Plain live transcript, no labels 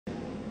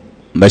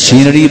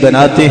Machinery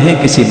بناتے ہیں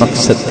کسی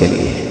مقصد کے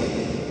لیے،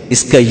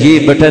 اس کا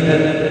یہ بٹن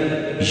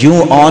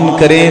یوں آن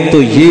کریں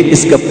تو یہ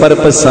اس کا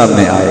پرپس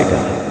سامنے آئے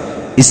گا،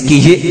 اس کی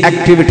یہ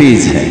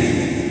ایکٹیویٹیز ہیں،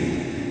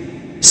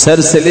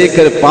 سر سے لے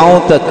کر پاؤں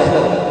تک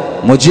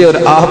مجھے اور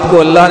آپ کو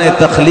اللہ نے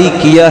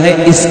تخلیق کیا ہے،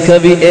 اس کا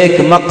بھی ایک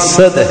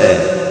مقصد ہے،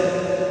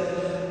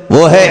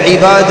 وہ ہے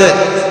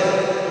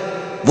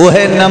عبادت، وہ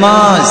ہے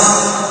نماز،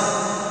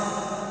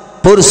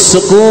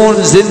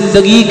 پرسکون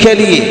زندگی کے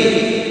لیے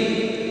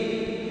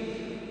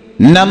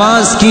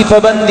نماز کی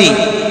پابندی۔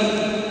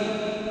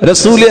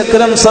 رسول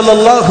اکرم صلی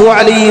اللہ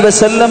علیہ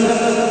وسلم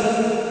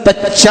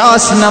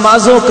 50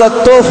 نمازوں کا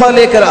تحفہ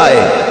لے کر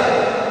آئے،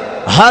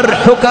 ہر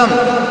حکم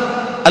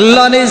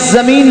اللہ نے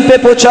زمین پہ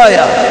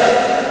پہنچایا،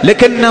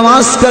 لیکن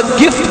نماز کا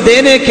گفٹ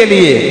دینے کے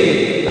لیے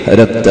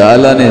رب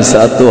تعالیٰ نے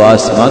 7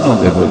 آسمانوں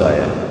میں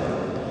بلایا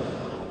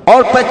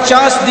اور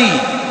 50 دی،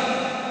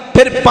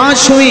 پھر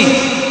 5 ہوئی،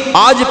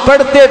 آج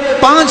پڑھتے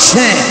 5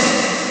 ہیں،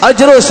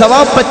 اجر و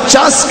ثواب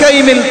 50 کا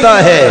ہی ملتا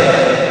ہے۔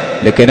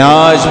 لیکن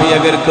آج بھی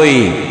اگر کوئی،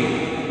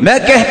 میں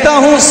کہتا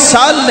ہوں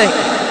سال نہیں،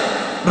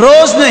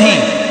 روز نہیں،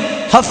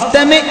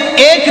 ہفتے میں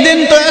 1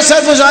 دن تو ایسا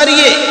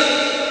گزاریے،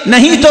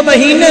 نہیں تو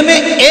مہینے میں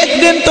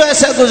 1 دن تو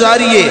ایسا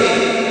گزاریے،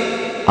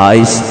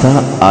 آہستہ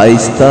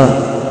آہستہ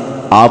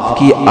آپ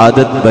کی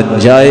عادت بن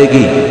جائے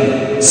گی۔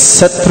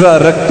 17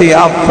 رکعتیں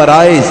آپ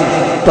فرائض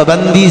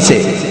پابندی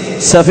سے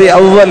صف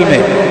اول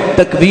میں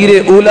تکبیر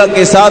اولا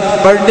کے ساتھ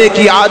پڑھنے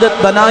کی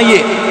عادت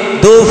بنائیے،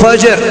 2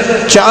 فجر،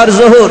 4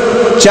 ظہر،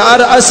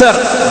 4 عصر،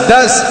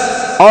 10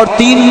 اور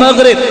 3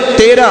 مغرب،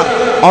 13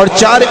 اور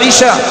 4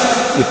 عشاء،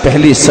 یہ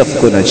پہلی سب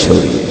کو نہ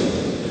چھوڑیے۔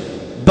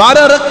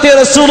 12 رکعتیں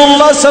رسول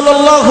اللہ صلی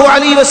اللہ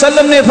علیہ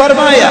وسلم نے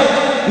فرمایا،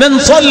 من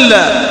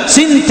صلی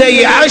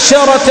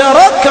 12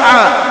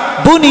 رکعہ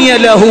بنی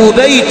لہ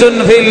بیت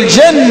فی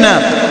الجنہ،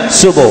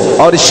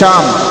 صبح اور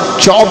شام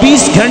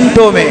 24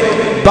 گھنٹوں میں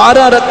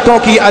 12 رکعتوں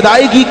کی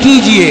ادائیگی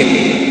کیجئے۔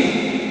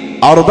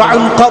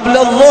 4 قبل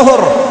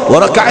الظہر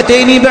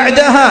ورکعتین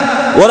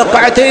بعدها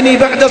ورکعتین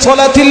بعد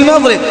صلاة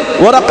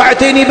المغرب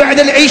ورکعتین بعد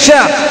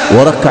العشاء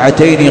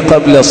ورکعتین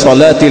قبل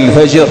صلاة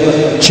الفجر،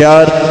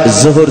 4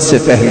 ظہر سے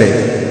پہلے،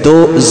 2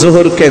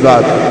 ظہر کے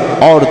بعد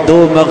اور 2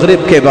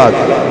 مغرب کے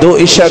بعد، 2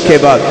 عشاء کے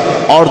بعد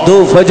اور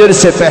 2 فجر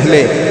سے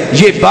پہلے،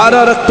 یہ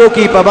 12 رکعتوں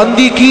کی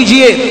پابندی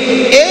کیجئے۔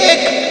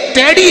 ایک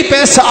ٹیڑی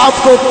پیسہ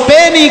آپ کو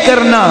پے نہیں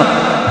کرنا،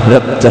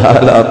 رب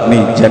تعالیٰ اپنی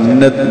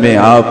جنت میں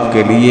آپ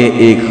کے لیے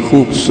ایک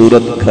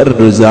خوبصورت گھر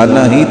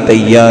روزانہ ہی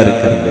تیار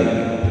کر دے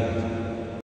گا۔